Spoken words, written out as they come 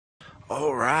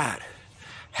All right.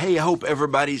 Hey, I hope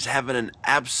everybody's having an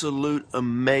absolute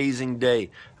amazing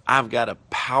day. I've got a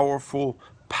powerful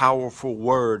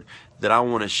word that I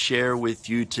want to share with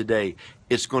you today.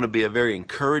 It's going to be a very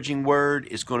encouraging word.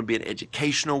 It's going to be an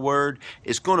educational word.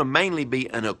 It's going to mainly be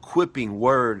an equipping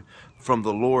word from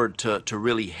the Lord to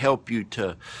really help you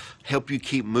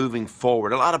keep moving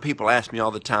forward. A lot of people ask me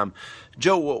all the time,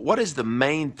 Joe, what is the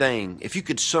main thing, if you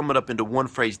could sum it up into one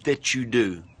phrase, that you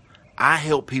do? I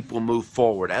help people move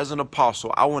forward. As an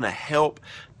apostle, I want to help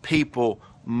people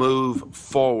move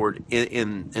forward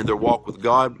in their walk with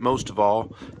God, most of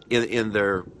all, in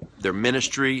their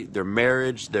ministry, their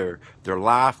marriage, their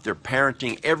life, their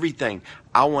parenting, everything.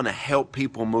 I want to help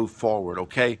people move forward,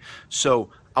 okay? So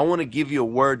I want to give you a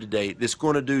word today that's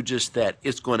going to do just that.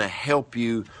 It's going to help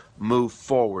you move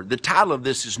forward. The title of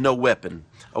this is No Weapon,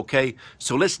 okay?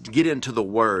 So let's get into the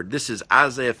word. This is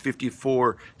Isaiah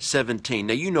 54:17.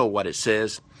 Now you know what it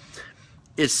says.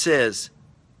 It says,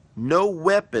 "No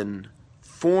weapon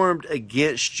formed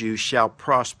against you shall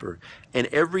prosper, and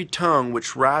every tongue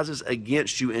which rises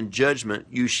against you in judgment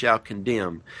you shall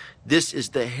condemn. This is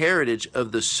the heritage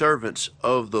of the servants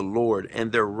of the Lord,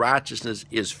 and their righteousness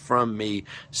is from me,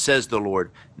 says the Lord."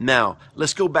 Now,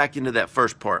 let's go back into that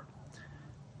first part.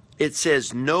 It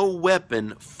says, "No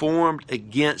weapon formed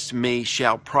against me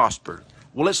shall prosper."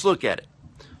 Well, let's look at it.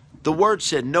 The word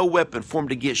said, "No weapon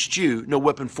formed against you, no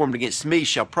weapon formed against me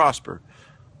shall prosper."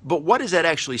 But what is that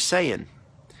actually saying?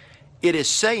 It is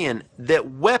saying that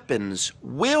weapons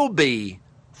will be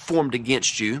formed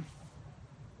against you,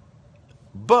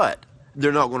 but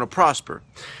they're not going to prosper.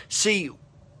 See,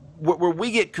 where we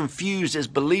get confused as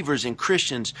believers and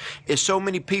Christians is so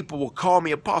many people will call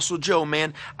me, "Apostle Joe,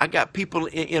 man, I got people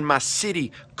in my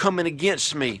city coming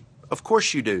against me." Of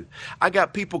course you do. "I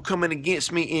got people coming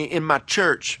against me in my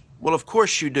church." Well, of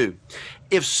course you do.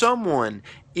 If someone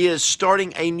is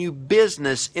starting a new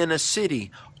business in a city,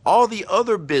 all the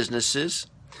other businesses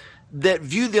that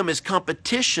view them as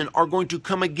competition are going to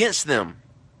come against them.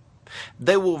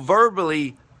 They will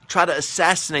verbally try to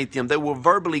assassinate them. They will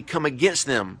verbally come against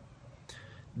them.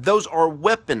 Those are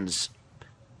weapons.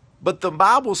 But the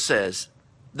Bible says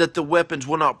that the weapons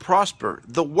will not prosper.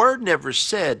 The word never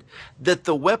said that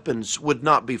the weapons would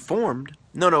not be formed.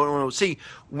 No. See,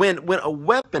 when a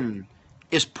weapon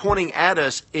is pointing at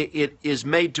us, it is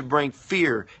made to bring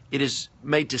fear. It is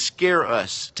made to scare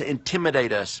us, to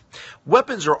intimidate us.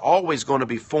 Weapons are always going to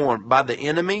be formed by the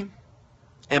enemy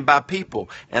and by people.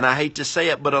 And I hate to say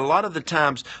it, but a lot of the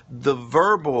times the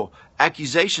verbal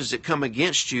accusations that come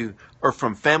against you are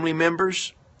from family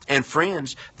members and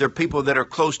friends. They're people that are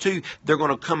close to you. They're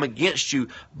going to come against you.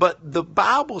 But the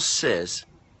Bible says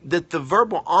that the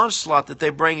verbal onslaught that they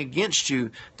bring against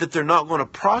you, that they're not going to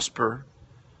prosper,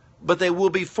 but they will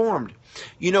be formed.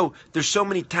 You know, there's so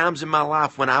many times in my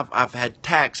life when I've had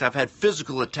attacks. I've had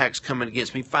physical attacks coming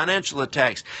against me, financial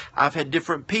attacks. I've had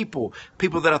different people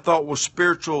that I thought were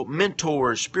spiritual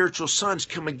mentors, spiritual sons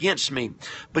come against me.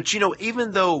 But you know,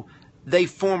 even though they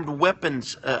formed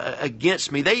weapons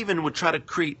against me, they even would try to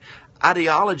create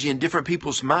ideology in different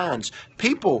people's minds.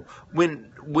 People,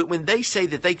 when they say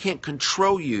that they can't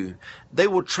control you, they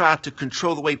will try to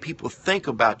control the way people think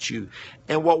about you.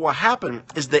 And what will happen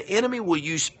is the enemy will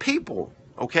use people,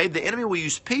 okay? The enemy will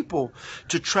use people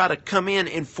to try to come in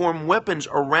and form weapons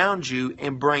around you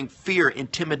and bring fear,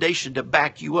 intimidation to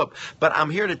back you up. But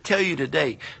I'm here to tell you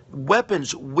today,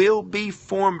 weapons will be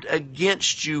formed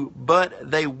against you,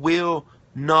 but they will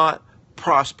not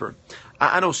prosper.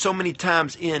 I know so many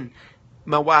times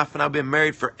my wife and I have been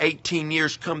married for 18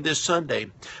 years come this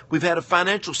Sunday. We've had a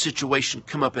financial situation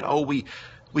come up, and we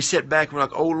sit back and we're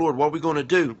like, "Oh Lord, what are we going to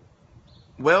do?"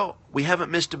 Well, we haven't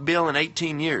missed a bill in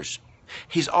 18 years.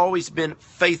 He's always been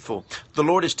faithful. The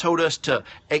Lord has told us to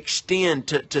extend,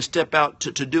 to step out,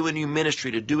 to do a new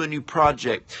ministry, to do a new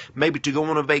project, maybe to go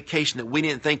on a vacation that we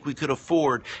didn't think we could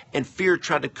afford, and fear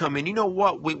tried to come in. You know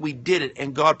what? We did it,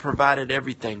 and God provided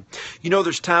everything. You know,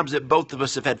 there's times that both of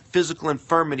us have had physical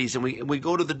infirmities, and we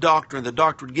go to the doctor, and the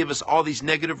doctor would give us all these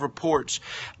negative reports,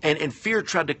 and fear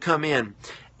tried to come in.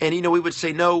 And, you know, we would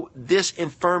say, "No, this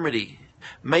infirmity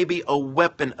may be a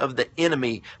weapon of the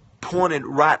enemy pointed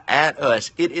right at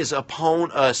us. It is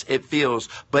upon us, it feels,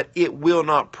 but it will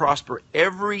not prosper."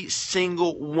 Every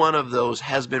single one of those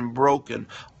has been broken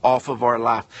off of our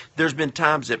life. There's been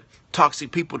times that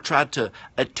toxic people tried to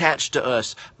attach to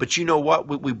us, but you know what?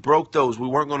 We broke those. We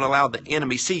weren't going to allow the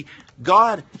enemy. See,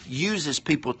 God uses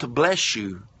people to bless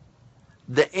you.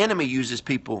 The enemy uses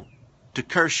people to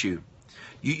curse you.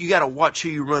 You got to watch who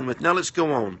you run with. Now let's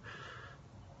go on.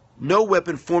 "No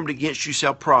weapon formed against you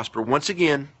shall prosper." Once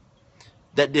again,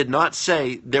 that did not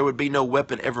say there would be no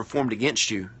weapon ever formed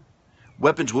against you.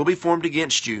 Weapons will be formed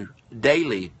against you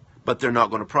daily, but they're not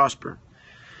going to prosper.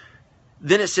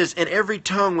 Then it says, and every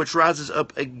tongue which rises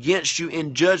up against you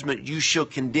in judgment, you shall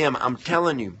condemn. I'm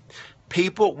telling you,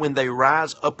 people, when they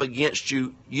rise up against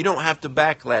you, you don't have to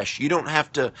backlash. You don't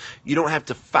have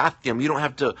to fight them. You don't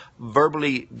have to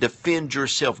verbally defend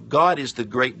yourself. God is the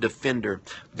great defender.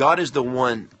 God is the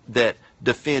one that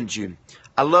defends you.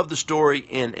 I love the story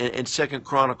in 2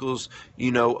 Chronicles,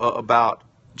 about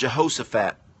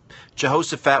Jehoshaphat.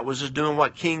 Jehoshaphat was just doing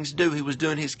what kings do. He was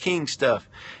doing his king stuff.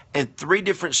 And 3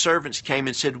 different servants came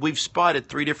and said, we've spotted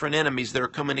 3 different enemies that are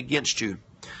coming against you.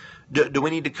 Do we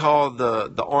need to call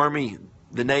the Army,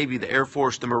 the Navy, the Air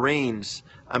Force, the Marines,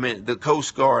 the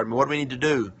Coast Guard? What do we need to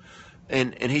do?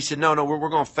 And he said, no, we're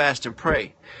going to fast and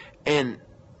pray. And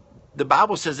the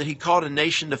Bible says that he called a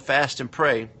nation to fast and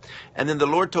pray. And then the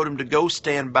Lord told him to go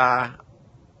stand by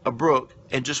a brook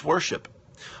and just worship.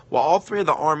 Well, all 3 of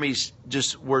the armies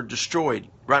just were destroyed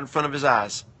right in front of his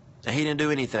eyes. And he didn't do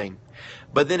anything.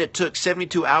 But then it took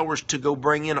 72 hours to go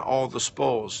bring in all the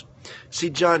spoils. See,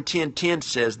 John 10:10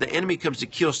 says, the enemy comes to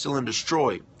kill, steal, and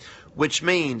destroy, which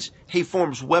means he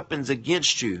forms weapons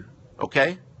against you,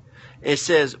 okay? It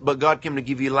says, but God came to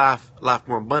give you life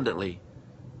more abundantly.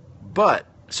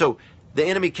 So the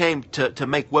enemy came to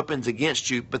make weapons against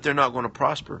you, but they're not going to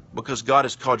prosper because God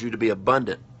has called you to be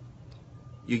abundant.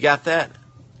 You got that?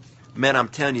 Man, I'm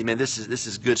telling you, man, this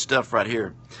is good stuff right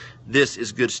here. This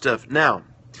is good stuff. Now,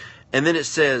 and then it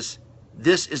says,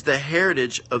 this is the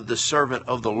heritage of the servant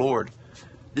of the Lord.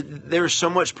 There is so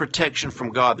much protection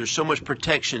from God. There's so much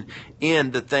protection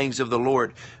in the things of the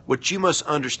Lord. What you must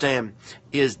understand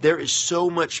is there is so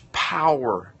much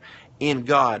power in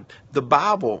God. The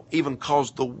Bible even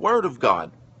calls the Word of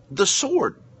God the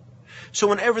sword. So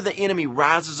whenever the enemy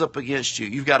rises up against you,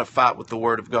 you've got to fight with the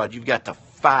Word of God. You've got to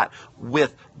fight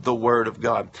with the Word of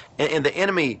God. And the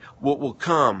enemy will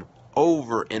come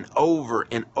over and over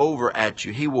and over at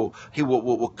you. He will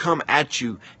come at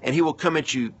you, and he will come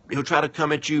at you. He'll try to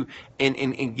come at you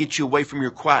and get you away from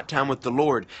your quiet time with the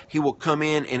Lord. He will come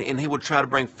in and he will try to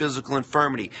bring physical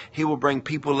infirmity. He will bring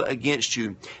people against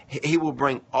you. He will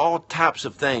bring all types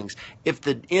of things. If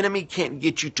the enemy can't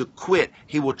get you to quit,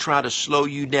 he will try to slow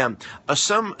you down.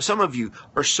 Some of you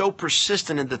are so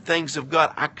persistent in the things of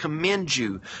God. I commend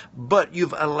you, but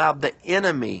you've allowed the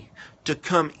enemy to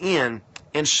come in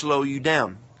and slow you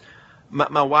down.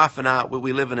 My wife and I,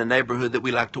 we live in a neighborhood that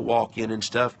we like to walk in and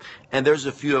stuff. And there's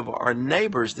a few of our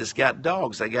neighbors that's got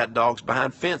dogs. They got dogs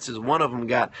behind fences. One of them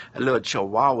got a little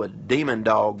Chihuahua demon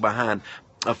dog behind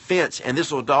a fence. And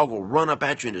this little dog will run up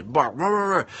at you and just bark. Run, run,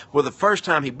 run. Well, the first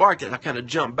time he barked it, I kind of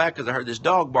jumped back because I heard this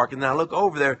dog barking. And then I look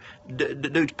over there, the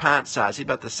dude's pint size. He's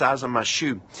about the size of my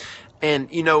shoe. And,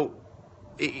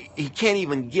 he can't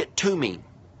even get to me.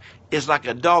 It's like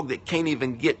a dog that can't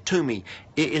even get to me.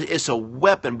 It's a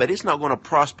weapon, but it's not going to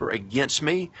prosper against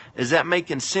me. Is that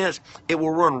making sense? It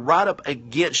will run right up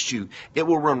against you. It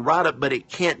will run right up, but it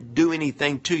can't do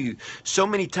anything to you. So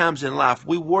many times in life,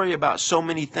 we worry about so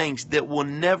many things that will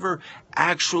never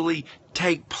actually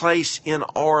take place in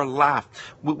our life.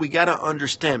 We got to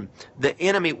understand the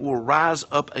enemy will rise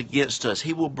up against us.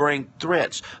 He will bring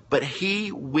threats, but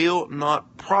he will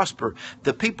not prosper.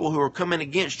 The people who are coming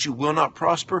against you will not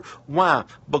prosper. Why?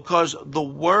 Because the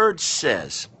word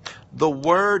says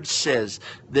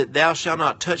that thou shalt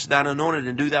not touch thine anointed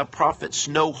and do thy prophets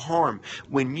no harm.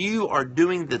 When you are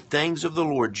doing the things of the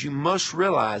Lord, you must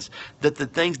realize that the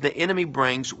things the enemy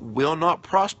brings will not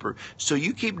prosper. So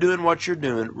you keep doing what you're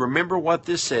doing. Remember what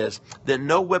this says, that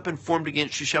no weapon formed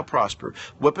against you shall prosper.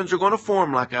 Weapons are going to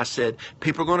form, like I said.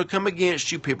 People are going to come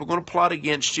against you. People are going to plot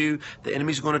against you. The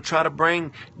enemy's going to try to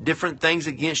bring different things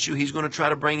against you. He's going to try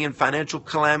to bring in financial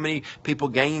calamity, people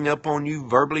ganging up on you,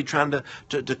 verbally trying to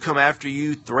come after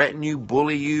you, threaten you,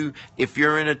 bully you. If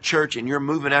you're in a church and you're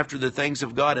moving after the things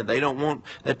of God and they don't want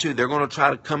that too, they're going to try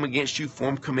to come against you,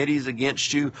 form committees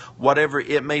against you, whatever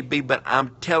it may be. But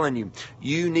I'm telling you,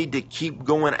 you need to keep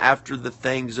going after the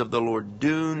things of the Lord.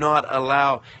 Do not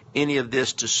allow any of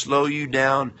this to slow you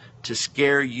down, to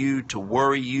scare you, to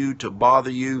worry you, to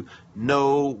bother you.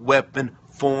 No weapon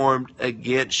formed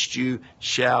against you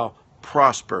shall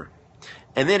prosper.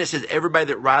 And then it says, everybody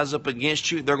that rises up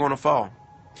against you, they're going to fall.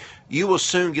 You will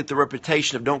soon get the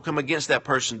reputation of don't come against that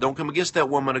person, don't come against that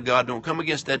woman of God, don't come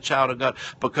against that child of God,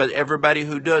 because everybody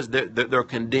who does, they're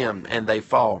condemned and they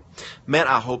fall. Man,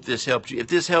 I hope this helped you. If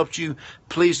this helped you,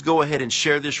 please go ahead and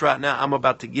share this right now. I'm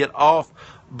about to get off,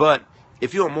 but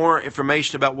if you want more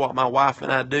information about what my wife and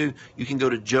I do, you can go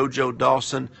to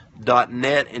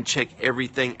jojodawson.net and check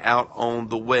everything out on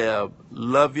the web.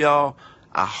 Love y'all.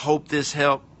 I hope this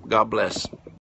helped. God bless.